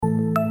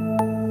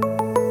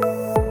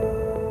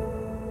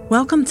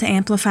Welcome to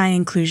Amplify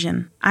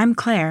Inclusion. I'm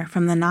Claire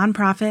from the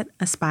nonprofit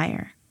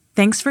Aspire.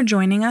 Thanks for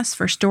joining us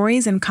for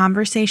stories and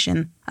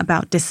conversation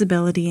about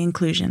disability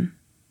inclusion.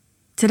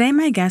 Today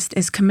my guest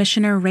is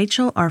Commissioner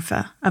Rachel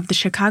Arfa of the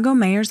Chicago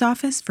Mayor's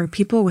Office for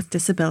People with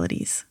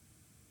Disabilities.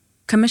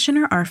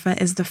 Commissioner Arfa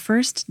is the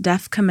first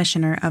deaf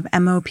commissioner of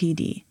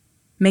MOPD,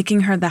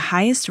 making her the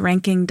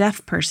highest-ranking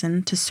deaf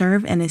person to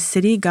serve in a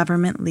city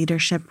government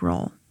leadership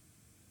role.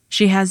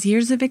 She has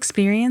years of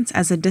experience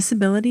as a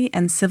disability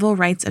and civil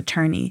rights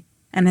attorney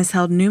and has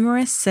held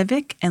numerous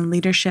civic and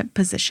leadership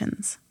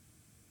positions.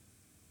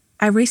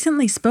 I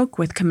recently spoke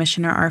with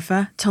Commissioner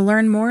Arfa to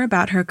learn more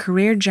about her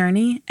career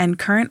journey and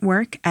current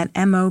work at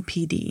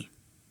MOPD.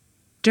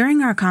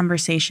 During our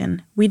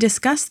conversation, we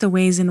discussed the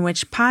ways in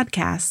which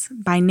podcasts,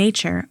 by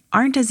nature,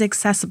 aren't as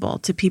accessible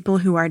to people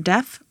who are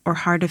deaf or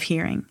hard of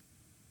hearing.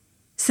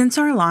 Since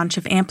our launch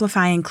of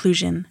Amplify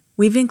Inclusion,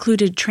 we've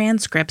included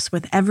transcripts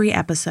with every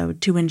episode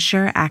to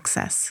ensure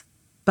access.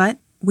 But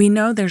we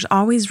know there's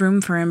always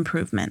room for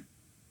improvement.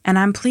 And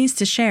I'm pleased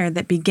to share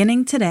that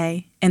beginning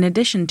today, in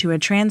addition to a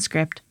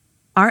transcript,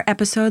 our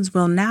episodes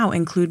will now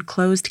include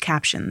closed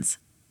captions.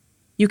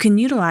 You can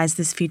utilize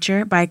this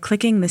feature by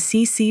clicking the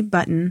CC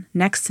button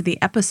next to the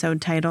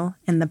episode title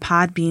in the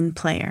Podbean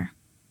player.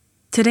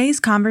 Today's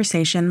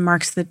conversation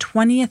marks the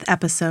 20th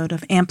episode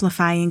of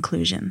Amplify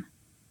Inclusion.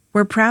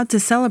 We're proud to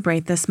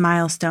celebrate this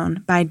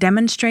milestone by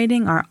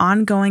demonstrating our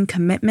ongoing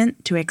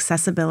commitment to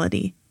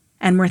accessibility,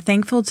 and we're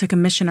thankful to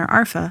Commissioner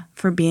Arfa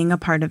for being a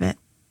part of it.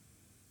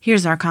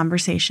 Here's our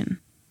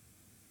conversation.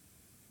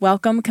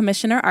 Welcome,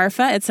 Commissioner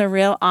Arfa. It's a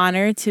real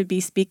honor to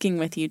be speaking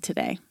with you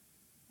today.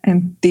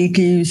 And thank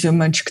you so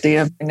much,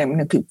 Claire, and I'm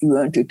going to put you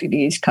on to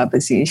today's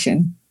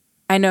conversation.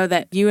 I know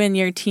that you and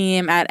your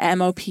team at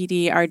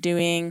MOPD are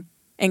doing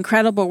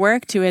incredible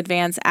work to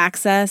advance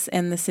access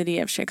in the city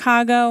of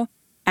Chicago.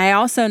 I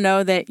also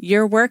know that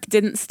your work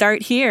didn't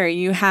start here.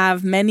 You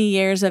have many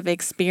years of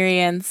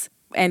experience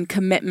and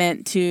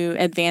commitment to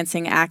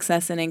advancing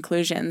access and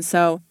inclusion.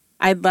 So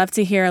I'd love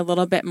to hear a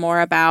little bit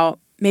more about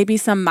maybe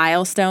some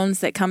milestones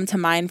that come to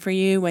mind for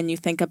you when you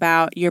think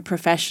about your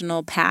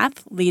professional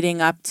path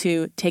leading up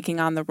to taking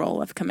on the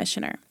role of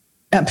commissioner.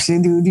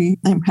 Absolutely.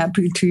 I'm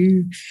happy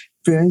to.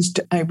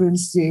 First, I will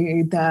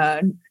say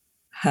that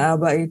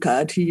how I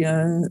got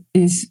here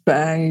is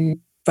by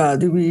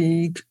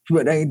following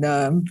what I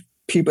love.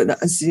 People that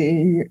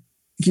say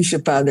you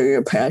should follow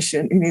your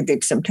passion. And I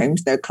think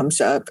sometimes that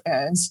comes up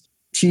as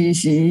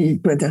cheesy,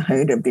 but the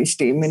heart of the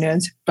statement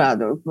is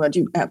follow what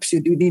you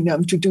absolutely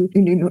love to do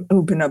and then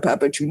open up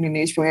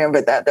opportunities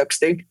wherever that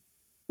looks like.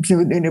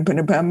 So a little bit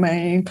about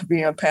my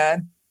career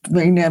path.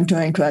 Right now I'm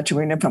doing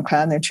graduating from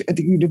college at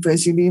the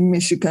University of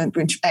Michigan,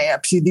 which I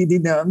absolutely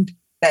loved.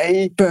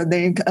 I felt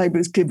like I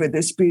was given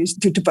the space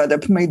to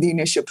develop my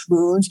leadership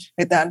roles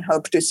and that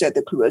helped to set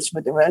the course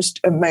for the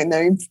rest of my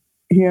life.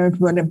 Here,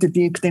 one of the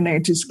things that I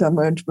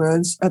discovered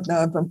was a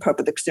love of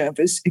public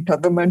service in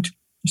government.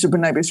 So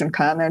when I was in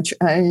college,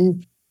 I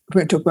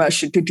went to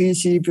Washington,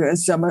 D.C. for a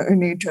summer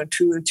and I took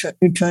two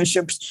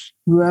internships,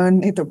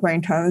 one at the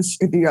White House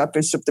in the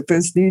Office of the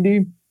First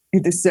Lady,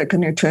 and the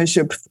second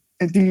internship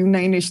at the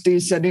United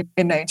States Senate.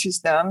 And I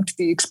just loved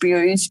the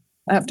experience.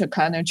 After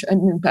college, I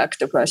moved back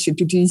to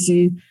Washington,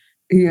 D.C.,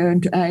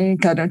 and I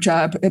got a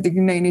job at the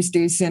United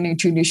States Senate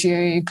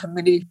Judiciary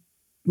Committee.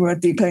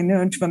 What I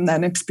learned from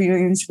that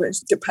experience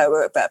was the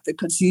power of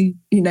advocacy.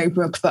 And I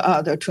worked for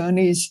other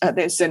attorneys at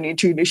the Senate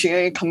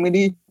Judiciary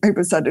Committee. I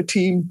was on a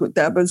team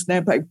that was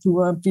led by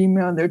 4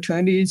 female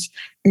attorneys.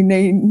 And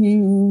I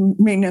knew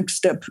my next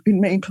step in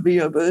my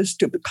career was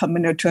to become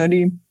an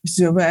attorney.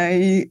 So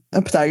I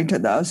applied to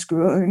law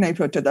school, and I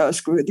went to law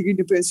school at the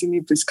University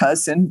of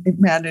Wisconsin in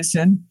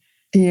Madison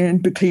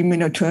and became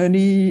an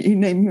attorney.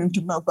 And I moved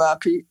to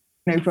Milwaukee.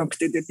 I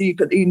worked at the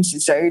Legal Aid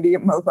Society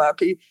of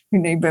Milwaukee,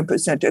 and I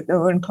represented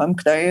low-income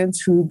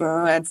clients who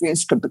were at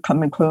risk of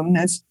becoming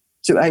homeless.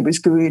 So I was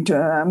going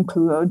to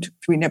called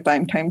 3 to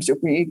 5 times a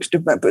week to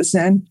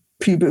represent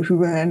people who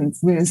were at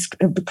risk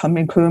of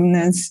becoming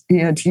homeless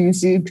and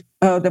using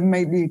all of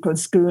my legal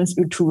skills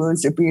and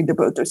tools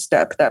available to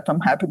stop that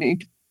from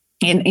happening.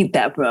 And in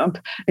that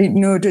work, I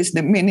noticed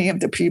that many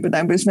of the people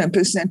I was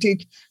representing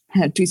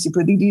had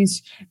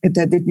disabilities, and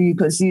that the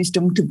legal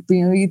system to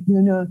very,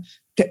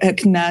 to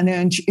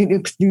acknowledge and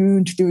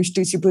exclude those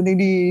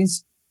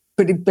disabilities,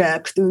 but in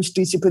fact, those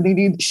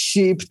disabilities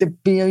shape the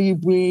very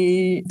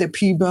way the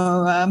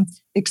people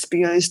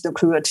experience the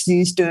court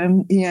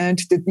system and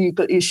the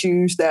legal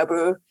issues that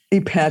were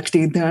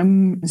impacting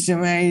them. So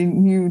I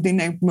knew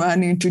that I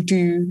wanted to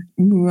do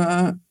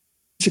more.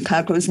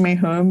 Chicago's my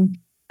home.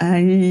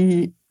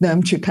 I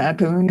love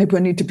Chicago, and I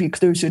wanted to be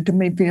closer to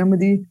my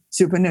family.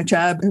 So when a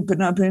job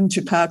opened up in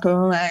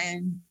Chicago,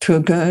 I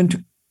took it.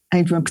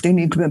 I worked in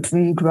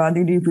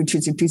equality, which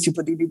is a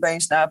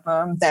disability-based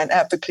platform that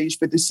advocates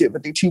for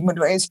disability human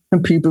rights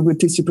and people with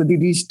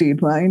disabilities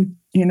statewide.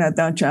 At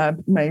that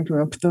job, my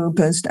work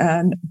focused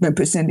on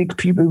representing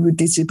people with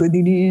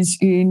disabilities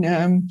in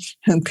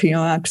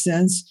healthcare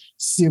access,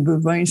 civil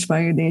rights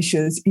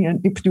violations,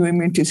 and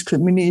employment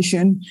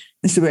discrimination.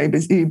 So I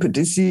was able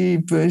to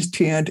see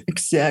firsthand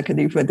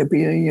exactly what the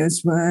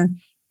barriers were.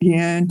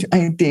 And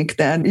I think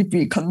that if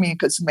we can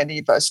make as many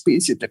of our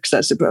spaces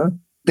accessible,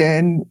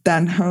 then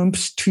that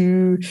helps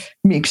to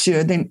make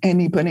sure that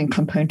anybody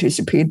can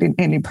participate in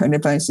any part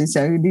of our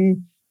society.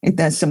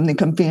 That's something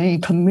I'm very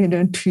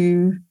committed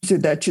to. So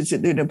that's just a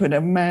little bit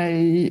of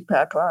my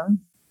background.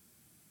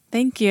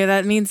 Thank you.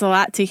 That means a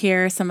lot to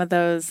hear some of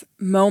those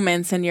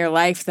moments in your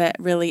life that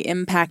really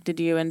impacted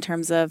you in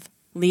terms of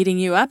leading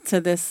you up to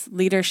this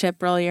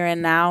leadership role you're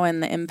in now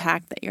and the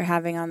impact that you're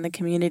having on the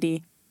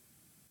community.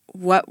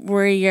 What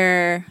were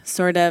your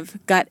sort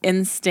of gut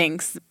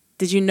instincts?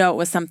 Did you know it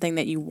was something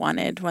that you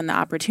wanted when the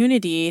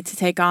opportunity to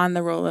take on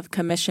the role of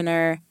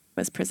commissioner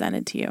was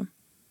presented to you?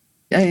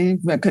 I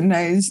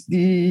recognize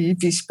the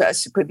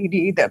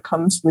responsibility that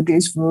comes with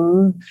this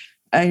role.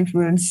 I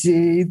will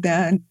say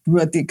that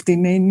what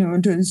I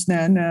notice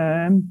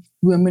that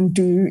women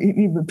do,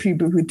 even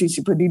people with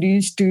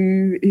disabilities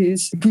do,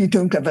 is we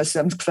don't give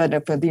ourselves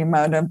credit for the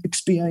amount of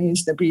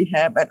experience that we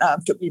have. And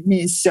after we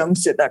may some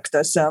select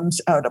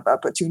ourselves out of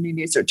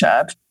opportunities or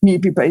jobs,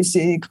 maybe by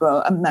saying,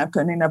 well, I'm not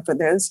good enough for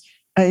this.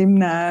 I'm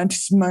not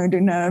smart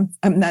enough.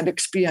 I'm not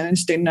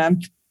experienced enough.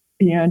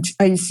 And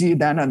I see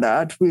that a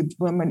lot with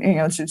women. I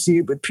also see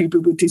it with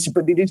people with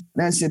disabilities.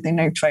 That's the thing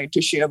I try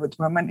to share with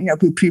women.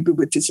 With people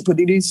with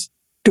disabilities,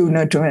 do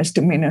not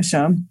underestimate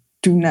yourself.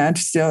 Do not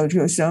sell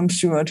yourself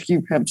short.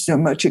 You have so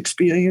much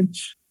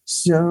experience.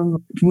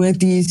 So when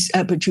this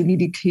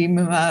opportunity came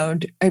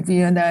around, I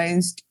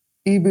realized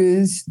it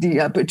was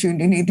the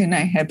opportunity that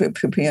I had been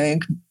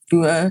preparing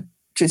for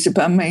just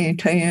about my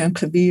entire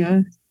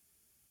career.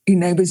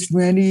 And I was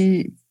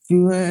ready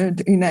for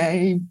it. And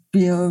I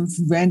feel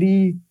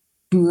ready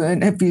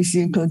and every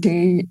single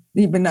day,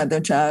 even at the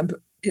job,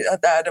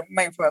 that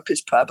my work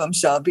is problem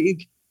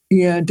solving.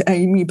 And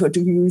I'm able to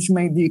use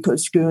my legal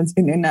skills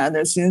in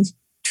analysis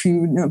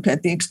to look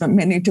at things from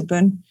many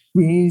different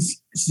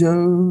ways.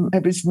 So I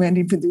was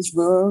ready for this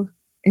role.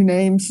 And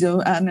I'm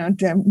so honored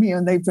that me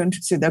and Nathan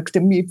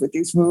selected me for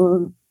this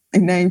role.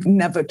 And I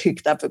never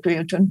take that for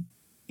granted.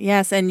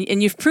 Yes,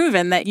 and you've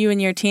proven that you and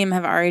your team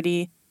have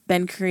already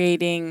been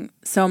creating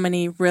so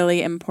many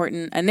really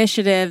important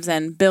initiatives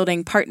and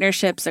building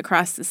partnerships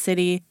across the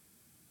city.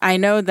 I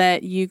know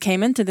that you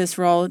came into this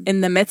role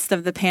in the midst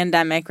of the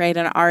pandemic, right?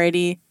 An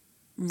already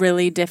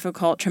really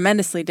difficult,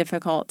 tremendously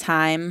difficult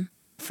time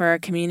for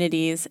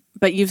communities,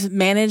 but you've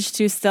managed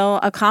to still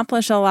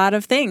accomplish a lot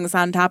of things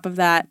on top of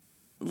that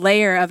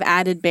layer of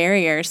added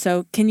barriers.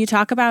 So can you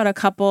talk about a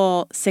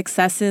couple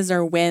successes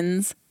or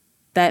wins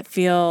that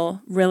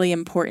feel really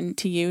important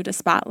to you to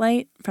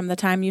spotlight from the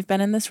time you've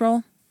been in this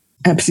role?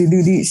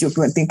 Absolutely. So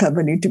one thing I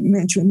wanted to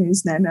mention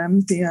is that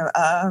there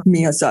are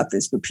mayor's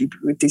office for people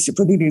with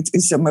disabilities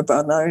in some of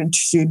our large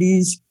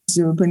cities.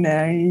 So when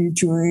I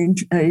joined,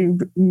 I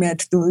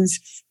met those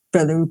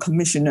fellow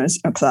commissioners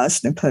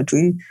across the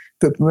country.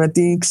 But what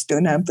they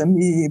stood out for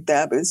me,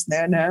 that was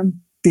that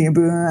there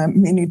were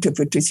many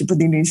different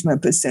disabilities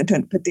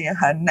represented, but there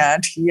had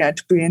not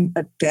yet been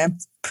a deaf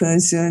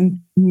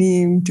person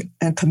named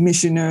a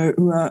commissioner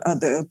or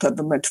other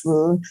government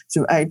role.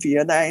 So I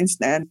realized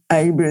that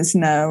I was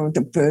now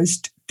the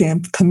first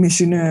deaf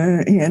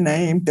commissioner, and I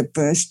am the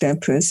first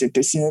deaf person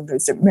to serve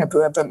as a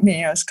member of a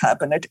mayor's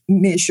cabinet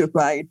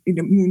nationwide in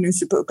the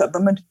municipal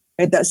government.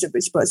 And that's a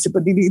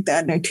responsibility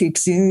that I take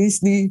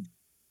seriously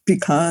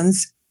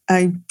because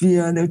I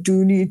feel a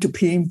duty to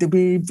pave the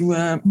way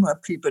for more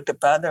people to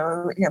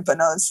follow, but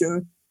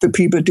also for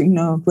people to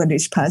know what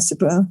is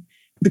possible.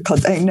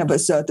 Because I never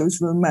saw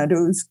those role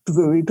models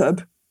growing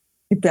up.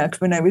 In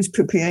fact, when I was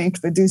preparing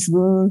for this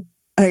role,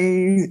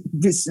 I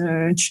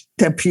researched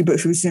the people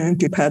who serve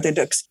the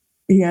paradox.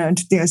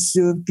 And there's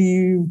so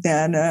few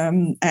that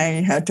I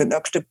had to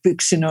look at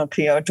fictional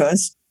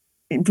characters.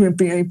 We're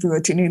very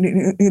fortunate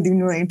in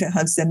Illinois to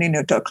have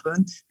Selena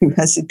Tuckman, who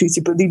has a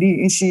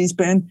disability, and she's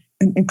been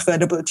an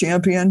incredible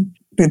champion.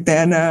 But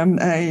then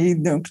I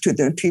looked to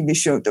the TV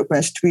show The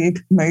West Wing,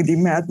 Miley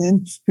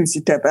Madden, who's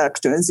a deaf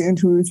actress and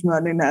who's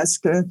won an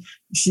Oscar.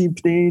 She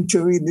played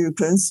Joey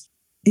Lucas.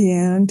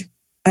 And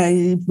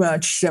I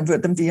watched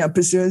several of the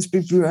episodes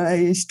before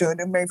I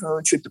started my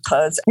role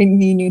because I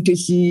needed to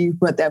see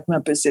what that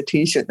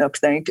representation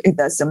looks like. And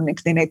that's something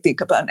that I think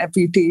about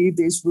every day.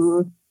 This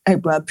role, I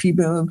brought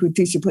people with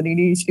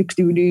disabilities,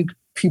 including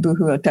people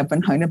who are deaf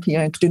and hard of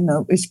hearing, to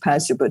know it's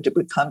possible to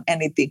become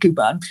anything you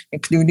want,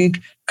 including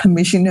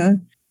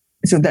commissioner.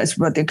 So that's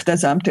what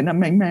that's often on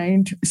my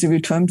mind. So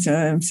in terms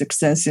of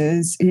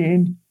successes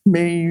in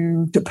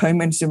my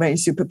department, so I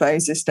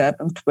supervise a staff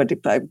of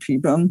 25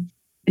 people.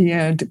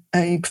 And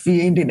I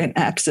created an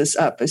access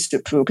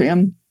officer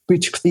program,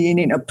 which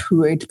created a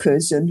poor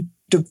person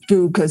to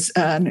focus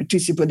on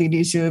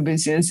disability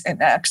services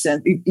and access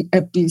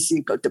every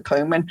single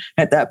department.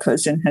 And that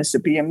person has to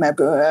be a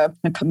member of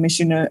a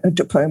commissioner, a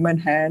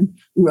department head,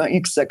 or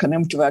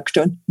executive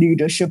director,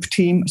 leadership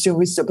team.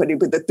 So it's somebody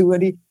with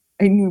authority.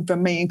 I knew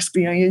from my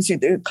experience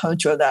in the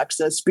cultural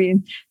access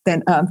being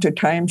then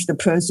oftentimes the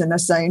person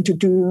assigned to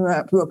do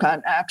work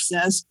on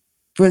access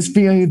was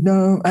very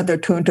low at the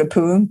total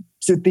pool.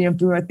 So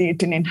therefore, they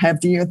didn't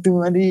have the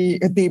authority,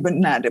 they would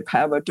not the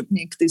power to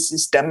make the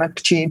systemic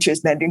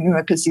changes that the new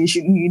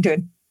organization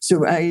needed.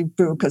 So I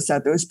focused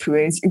on those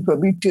places. If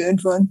we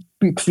did one,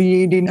 we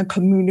created a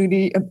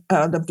community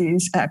out of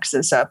these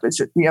access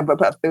officers. We have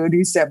about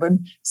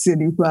 37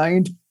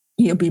 citywide.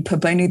 You'll be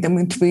providing them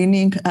with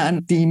training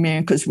on the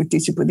Americans with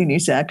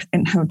Disabilities Act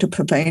and how to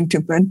provide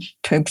different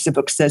types of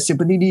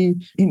accessibility.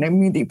 And I'm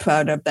really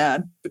proud of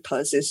that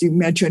because, as you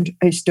mentioned,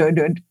 I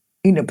started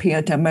in a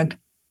pandemic.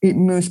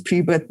 Most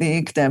people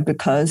think that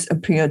because a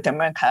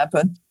pandemic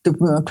happened, the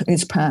work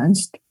is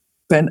past.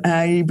 But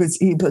I was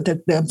able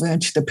to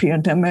leverage the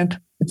pandemic.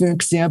 For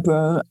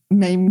example,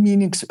 my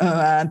meetings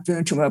are on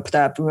virtual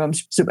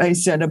platforms. So I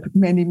set up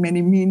many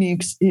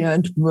meetings,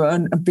 and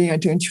one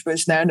advantage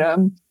was that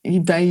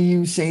if I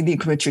use, say, the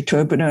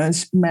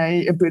interpreters,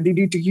 my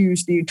ability to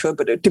use the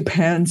interpreter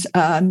depends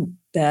on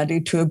that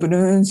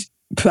interpreter's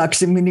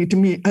proximity to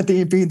me at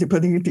the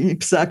availability at the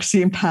exact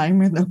same time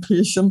and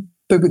location.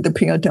 But with the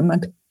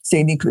pandemic,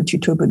 say the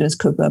interpreters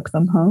could work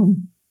from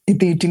home.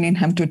 They didn't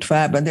have to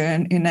travel there,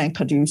 and I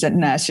could use a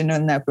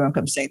national network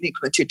of saying the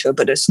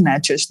interpreters,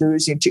 not just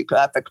losing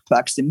geographic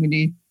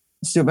proximity.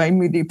 So I'm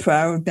really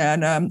proud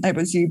that I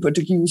was able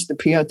to use the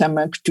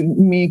pandemic to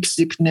make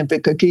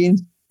significant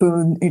gains,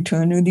 both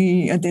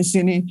internally at the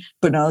city,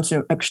 but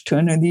also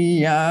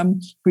externally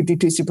with the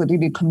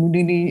disability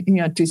community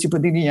and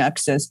disability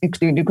access,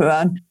 including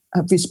around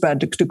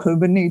responding to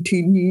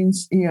COVID-19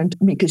 needs and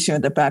making sure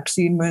the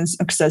vaccine was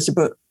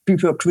accessible.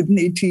 People with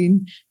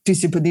 18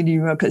 disability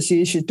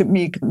organizations to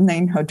make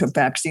 900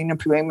 vaccine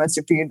appointments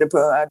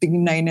available at the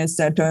United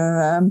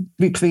Center.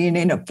 We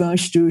created a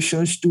first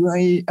social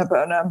story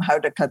about how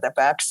to get the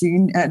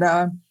vaccine at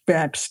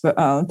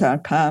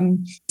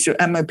vaxforall.com. So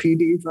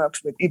MOPD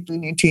works with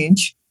Equity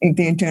Change, and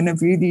they've done a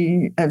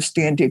really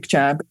outstanding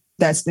job.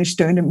 That's the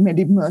start of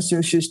many more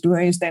social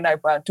stories that I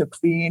want to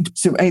create.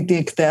 So I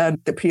think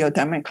that the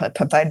pandemic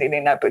provided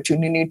an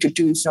opportunity to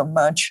do so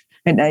much.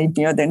 And I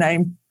feel that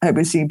I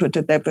was able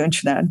to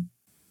leverage that.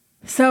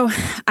 So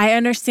I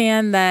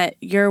understand that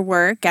your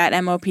work at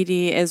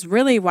MOPD is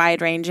really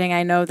wide-ranging.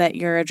 I know that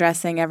you're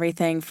addressing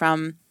everything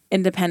from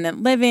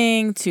independent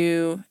living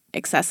to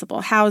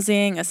accessible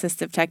housing,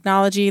 assistive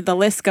technology. The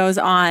list goes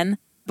on.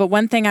 But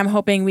one thing I'm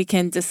hoping we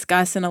can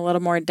discuss in a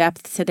little more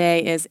depth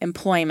today is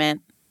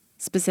employment,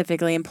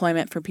 specifically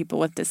employment for people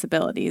with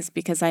disabilities,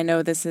 because I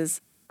know this is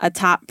a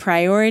top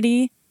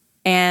priority.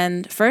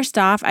 And first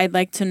off, I'd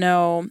like to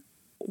know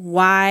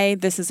why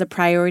this is a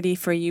priority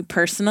for you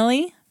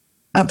personally.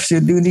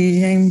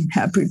 Absolutely. I'm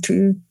happy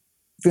to.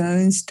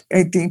 First,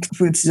 I think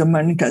when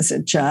someone gets a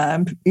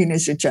job, it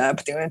is a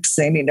job they're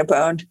excited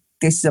about.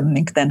 There's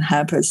something that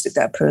happens to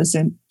that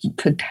person. You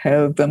could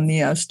help from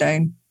the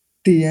outside.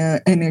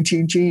 Their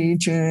energy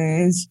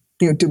changes,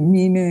 their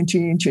demeanor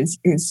changes.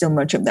 And so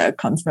much of that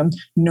comes from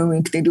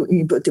knowing that they're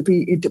able to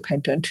be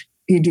independent.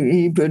 They're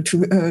able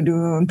to earn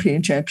their own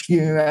paycheck.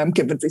 You're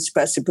given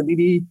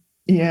responsibility.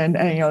 And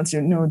I also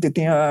know that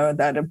there are a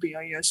lot of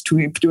barriers to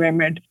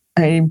employment.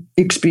 I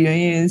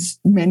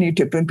experienced many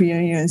different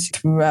barriers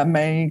throughout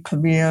my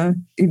career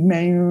in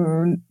my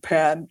own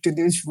path to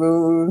this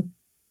role.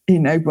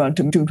 And I want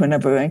to do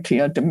whenever I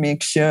can to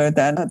make sure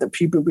that other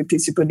people with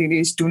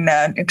disabilities do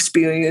not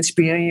experience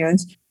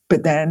barriers,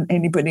 but then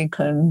anybody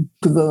can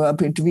grow up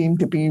and dream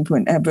to be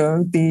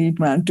whenever they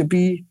want to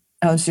be.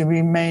 Also,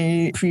 in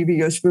my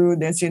previous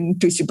role as a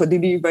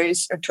disability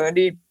rights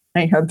attorney,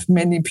 I helped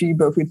many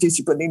people with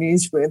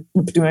disabilities with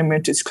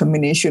employment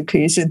discrimination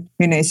cases,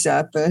 and I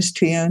saw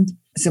firsthand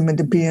some of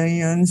the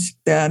barriers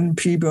that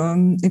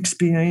people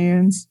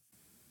experience.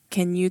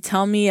 Can you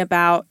tell me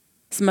about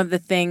some of the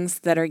things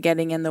that are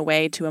getting in the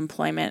way to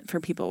employment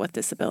for people with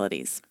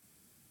disabilities?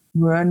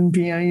 One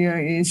barrier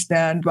is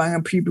that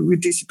while people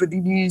with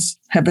disabilities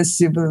have a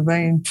civil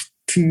right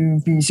to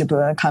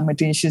visible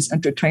accommodations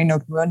under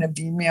Title I of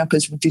the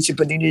Americans with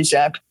Disabilities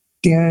Act,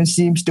 there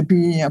seems to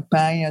be a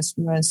bias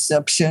or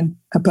assumption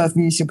about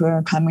visible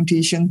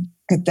accommodation.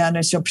 If that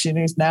assumption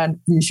is that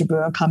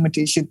visible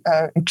accommodation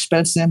are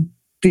expensive,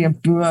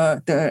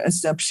 therefore the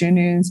assumption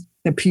is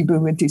that people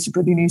with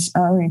disabilities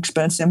are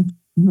expensive.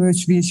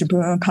 Most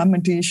visible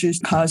accommodations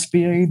cost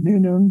very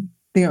little.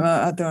 There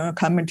are other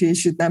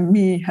accommodations that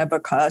may have a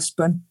cost,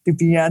 but the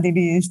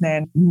reality is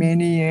that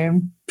many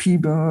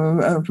people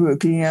are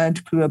working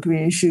at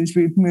corporations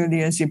with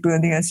millions and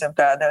billions of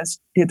dollars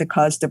at the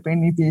cost of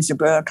any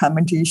visible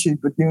accommodation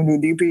would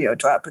only be a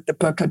drop in the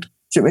bucket.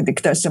 So I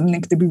think that's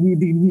something that we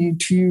really need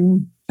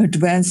to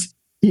address.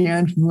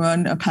 And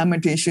one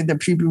accommodation that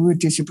people with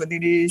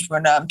disabilities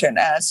will often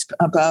ask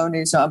about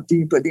is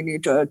the ability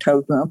to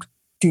telework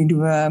due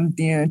to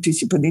their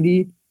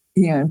disability.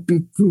 Yeah,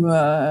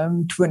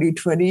 before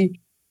 2020,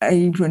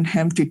 I would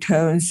have to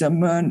tell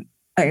someone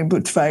I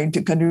would try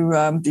to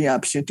consider the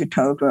option to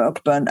telework,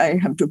 but I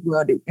have to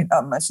worry it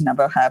almost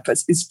never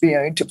happens. It's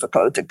very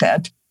difficult to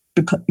get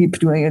because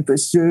if it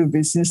was so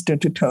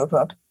resistant to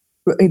telework.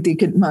 But I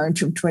think in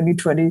March of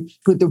 2020,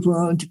 for the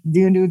world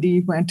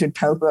nearly went to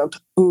telework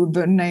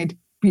overnight.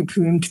 We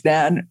proved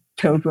that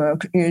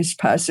telework is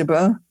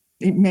possible.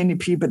 Many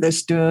people are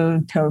still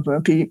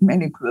teleworking.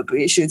 Many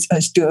corporations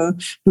are still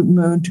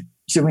remote.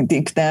 So I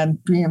think that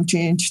we have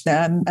changed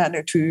that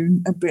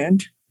attitude a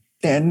bit.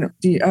 Then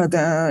the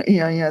other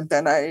area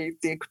that I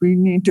think we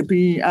need to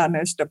be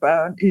honest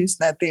about is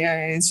that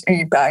there is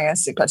a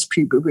bias against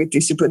people with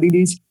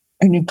disabilities,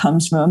 and it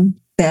comes from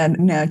that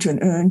natural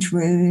urge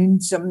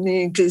when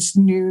something is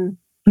new.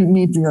 We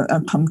may feel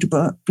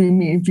uncomfortable. We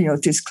may feel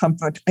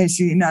discomfort. I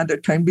see another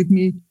time with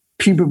me,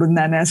 people will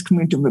not ask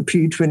me to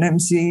repeat what I'm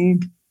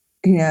saying.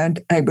 And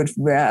I would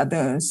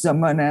rather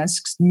someone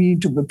asks me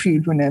to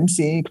repeat what I'm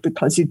saying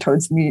because it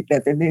tells me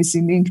that they're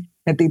listening,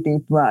 that they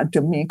want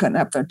to make an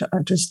effort to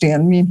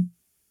understand me.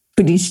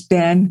 But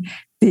instead,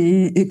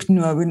 they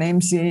ignore what I'm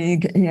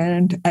saying,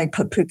 and I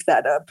could pick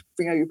that up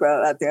very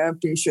well at their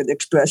facial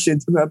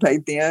expressions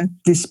right there,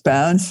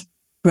 disbalance.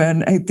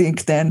 But I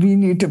think that we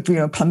need to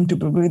feel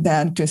comfortable with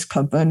that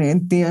discomfort.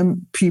 And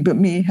then people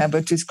may have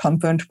a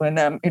discomfort when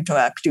I'm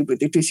interacting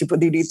with a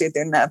disability that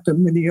they're not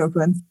familiar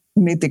with.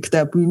 And I think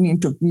that we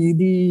need to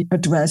really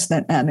address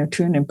that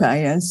attitude and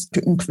bias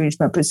to increase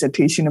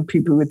representation of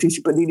people with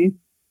disabilities.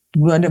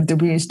 One of the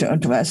ways to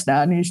address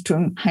that is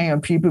to hire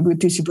people with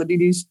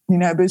disabilities.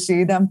 And I would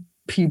say that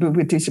people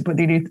with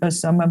disabilities are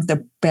some of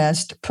the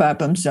best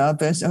problem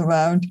solvers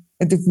around.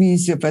 And the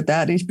reason for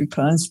that is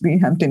because we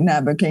have to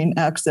navigate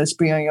access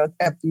barriers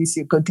every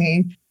single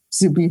day.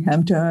 So we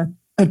have to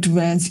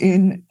address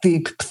and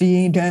think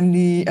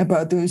creatively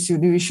about those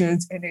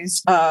solutions. It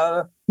is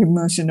our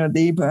emotional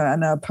labor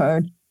on our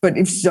part. But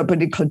if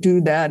somebody could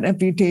do that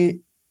every day,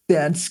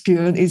 that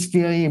skill is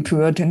very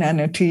important on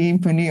a team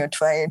when you're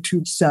trying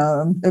to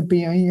solve a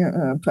barrier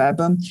or a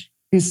problem.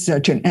 It's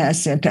such an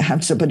asset to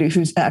have somebody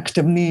who's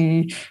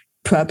actively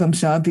problem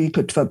solving,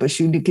 could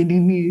troubleshoot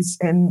getting needs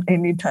and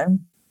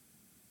anytime.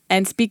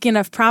 And speaking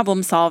of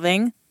problem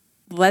solving,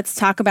 let's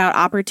talk about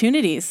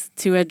opportunities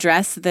to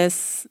address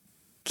this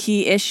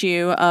key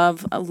issue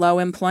of low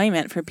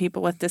employment for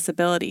people with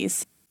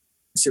disabilities.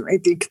 So I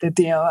think that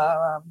there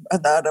are a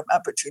lot of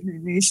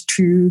opportunities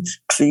to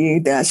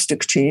create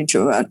drastic change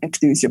around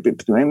inclusive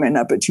employment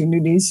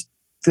opportunities.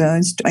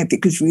 First, I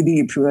think it's really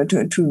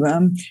important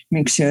to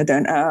make sure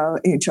that our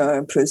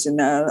HR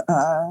personnel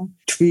are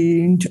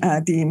trained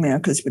at the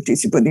Americans with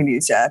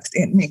Disabilities Act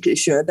and making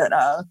sure that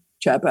our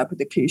job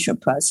application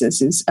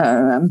processes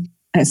are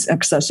as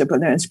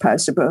accessible as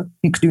possible,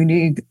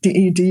 including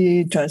the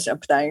ADA does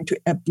apply to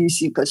every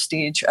single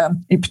stage of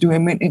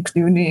employment,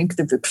 including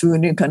the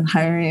recruiting and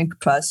hiring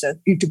process,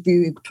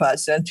 interviewing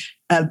process,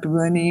 and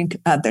running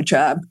at the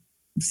job.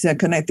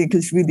 Second, I think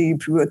it's really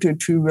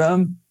important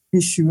to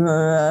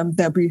ensure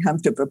that we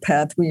have the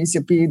pathways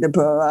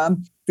available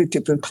for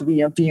different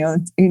career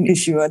fields and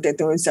ensure that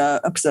those are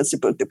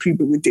accessible to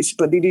people with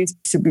disabilities.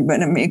 So we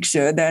want to make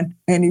sure that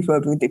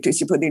anyone with a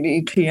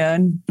disability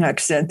can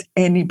access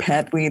any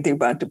pathway they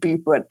want to be,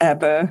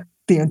 whatever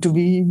their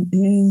dream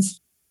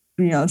is.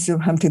 We also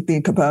have to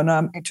think about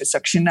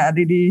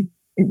intersectionality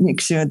and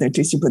make sure that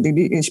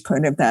disability is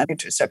part of that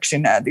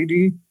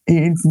intersectionality.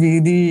 And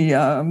really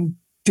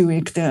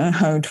doing the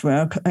hard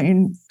work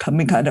and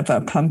coming out of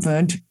our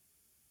comfort.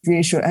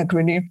 Racial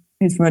equity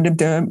is one of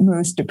the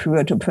most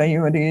important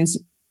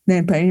priorities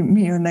led by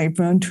me on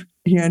Front.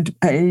 And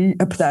I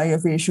apply a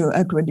racial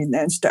equity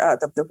lens to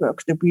out of the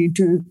work that we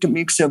do to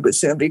make sure we're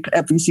serving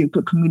every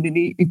single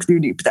community,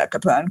 including Black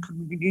and Brown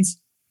communities.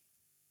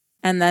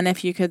 And then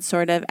if you could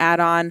sort of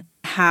add on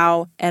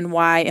how and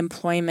why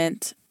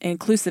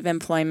inclusive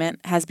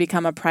employment has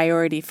become a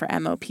priority for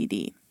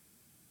MOPD.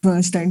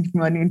 First, I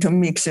wanted to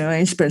make sure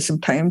I spend some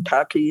time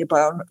talking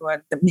about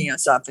what the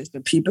mayor's office,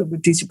 the people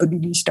with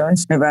disabilities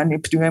does around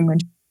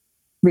employment.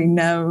 Right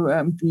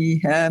now,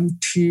 we have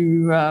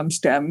 2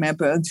 staff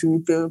members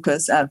who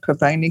focus on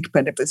providing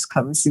benefits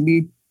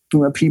counseling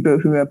for people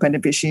who are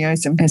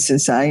beneficiaries of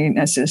SSI and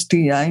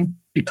SSDI.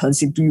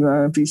 Because if you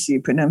are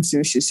receiving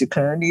Social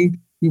Security,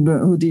 you were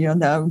only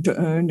allowed to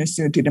earn a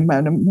certain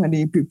amount of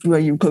money before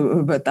you go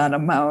over that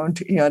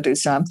amount. It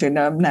is something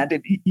not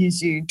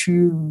easy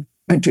to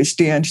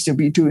understand. So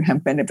we do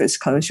have benefits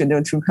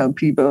counselors to help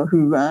people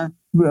who are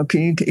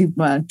working and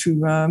want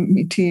to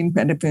maintain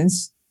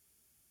benefits.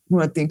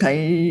 One thing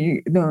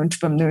I learned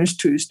from those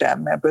 2 staff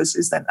members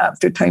is that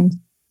after time,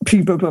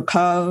 people will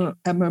call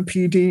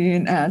MOPD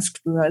and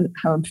ask for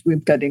help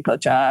with getting a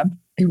job.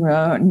 They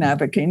were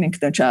navigating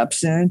the job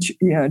search,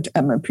 and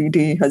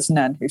MOPD has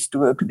not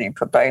historically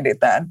provided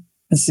that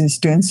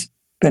assistance.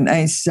 But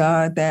I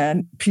saw that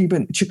people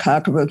in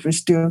Chicago were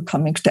still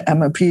coming to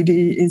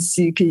MOPD and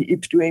seeking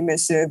employment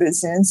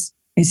services.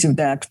 And so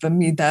that for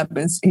me, that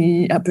was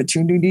an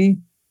opportunity.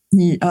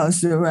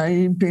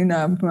 I've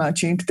been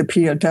watching the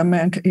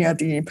pandemic at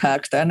the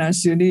impact on our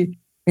city.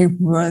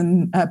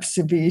 One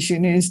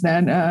observation is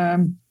that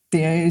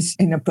there is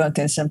an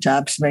abundance of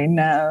jobs right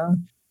now.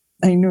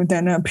 I know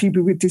that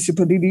people with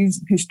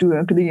disabilities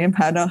historically have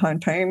had a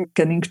hard time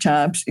getting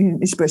jobs,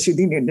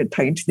 especially in the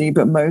tight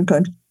labor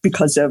market,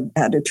 because of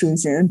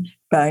attitudes and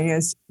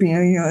bias,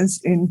 barriers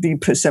in the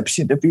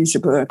perception of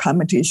reasonable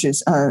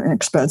accommodations are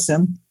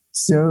expensive.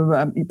 So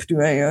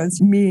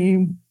employers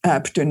may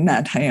often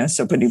not hire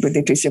somebody with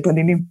a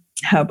disability.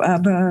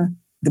 However,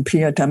 the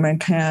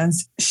pandemic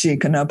has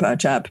shaken up our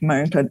job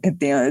market, and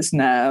there is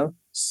now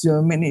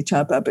so many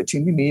job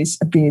opportunities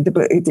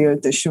available. There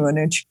is a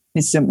shortage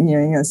in some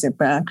areas and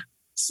back.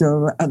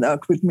 So I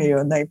work with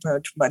Mayor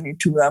Liebert money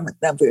to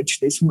leverage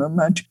this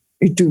moment.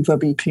 It do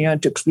very clear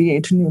to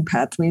create new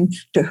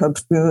pathways to help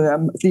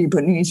fill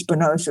labor needs,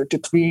 but also to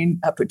create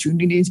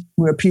opportunities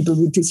where people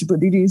with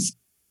disabilities,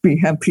 we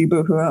have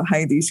people who are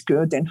highly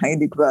skilled and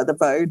highly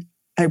qualified.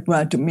 I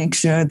want to make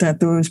sure that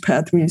those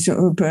pathways are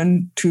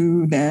open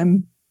to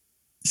them.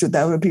 So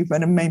that would be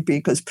one of my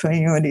biggest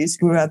priorities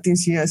throughout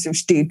this year. So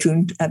stay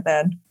tuned at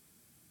that.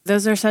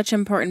 Those are such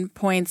important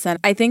points. And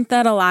I think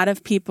that a lot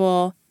of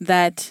people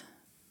that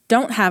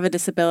don't have a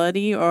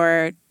disability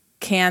or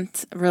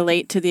can't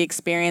relate to the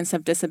experience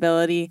of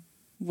disability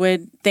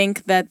would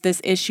think that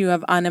this issue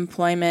of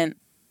unemployment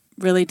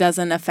really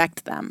doesn't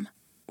affect them.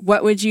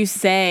 What would you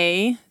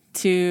say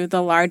to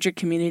the larger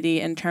community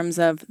in terms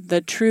of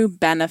the true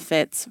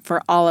benefits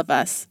for all of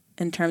us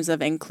in terms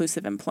of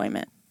inclusive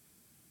employment?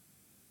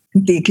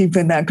 Thank you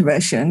for that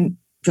question.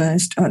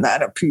 First, a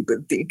lot of people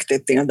think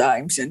that their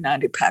lives are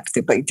not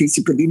impacted by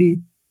disability,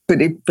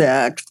 but in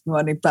fact,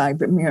 1 in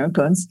 5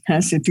 Americans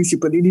has a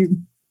disability,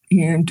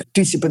 and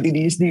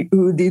disability is the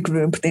only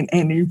group that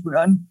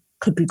anyone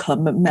could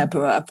become a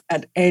member of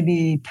at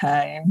any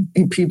time.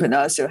 And people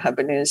also have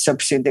an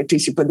assumption that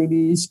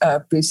disabilities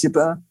are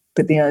visible,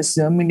 but there are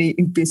so many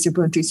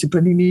invisible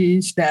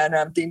disabilities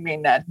that they may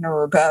not know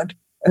about,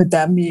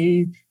 that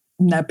may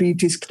not be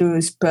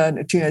disclosed,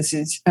 but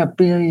chances are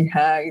very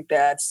high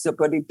that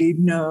somebody did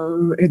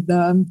know it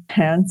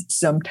has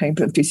some type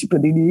of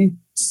disability.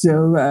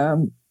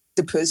 So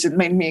the person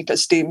might make a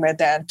statement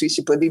that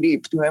disability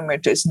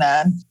employment does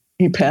not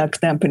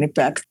impact them, but in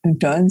fact it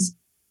does.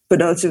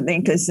 But also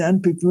think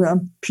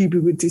that people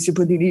with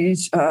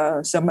disabilities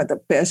are some of the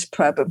best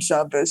problem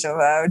solvers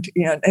around.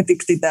 And I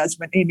think that's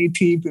what any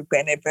team would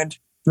benefit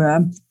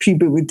from.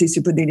 People with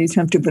disabilities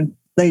have different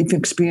life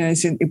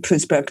experience and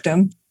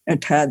perspective.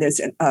 And how this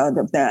and all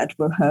of that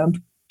will help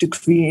to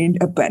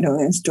create a better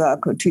and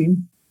stronger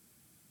team.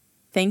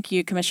 Thank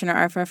you, Commissioner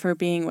Arfa, for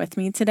being with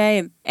me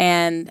today.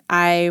 And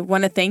I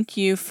want to thank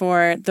you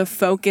for the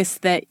focus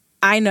that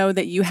I know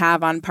that you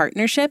have on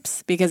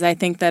partnerships, because I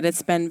think that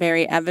it's been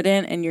very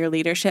evident in your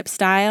leadership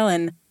style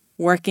and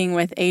working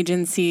with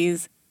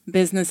agencies,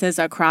 businesses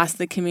across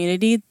the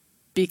community,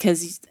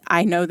 because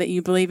I know that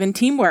you believe in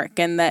teamwork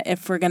and that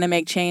if we're going to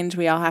make change,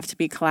 we all have to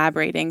be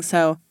collaborating.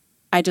 So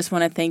I just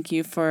want to thank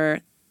you for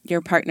your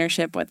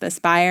partnership with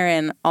Aspire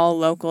and all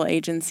local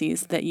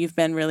agencies that you've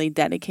been really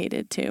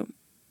dedicated to.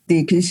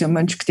 Thank you so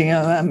much,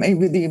 Claire. I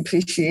really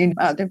appreciate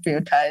all of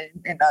your time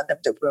and all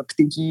of the work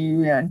that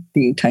you and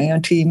the entire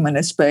team at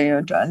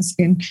Aspire does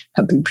in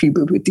helping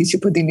people with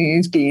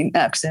disabilities gain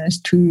access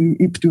to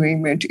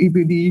employment,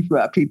 even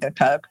roughly the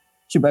top.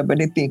 So I want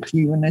to thank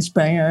you and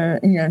Aspire,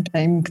 and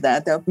I'm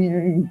glad that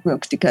we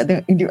work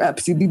together, and you're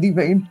absolutely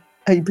right.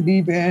 I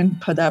believe in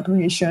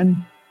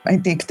collaboration. I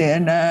think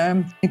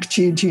that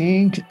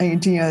exchanging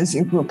ideas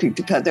and working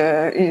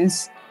together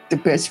is the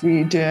best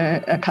way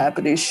to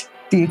accomplish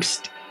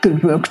things.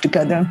 Good work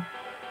together.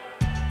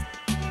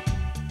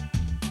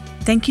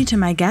 Thank you to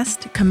my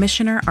guest,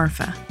 Commissioner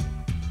Arfa.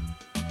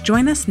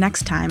 Join us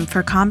next time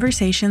for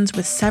conversations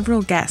with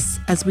several guests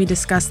as we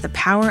discuss the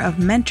power of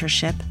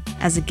mentorship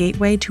as a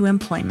gateway to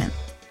employment.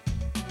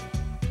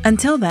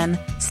 Until then,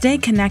 stay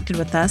connected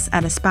with us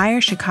at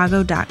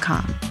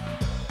aspirechicago.com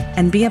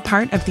and be a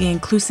part of the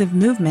inclusive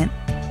movement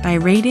by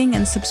rating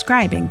and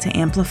subscribing to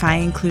Amplify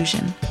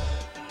Inclusion.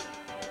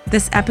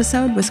 This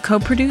episode was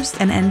co-produced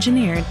and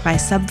engineered by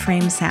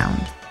Subframe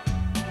Sound.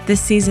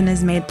 This season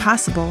is made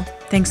possible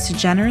thanks to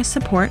generous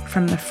support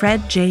from the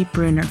Fred J.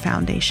 Bruner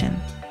Foundation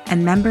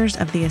and members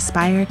of the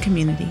Aspire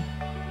community.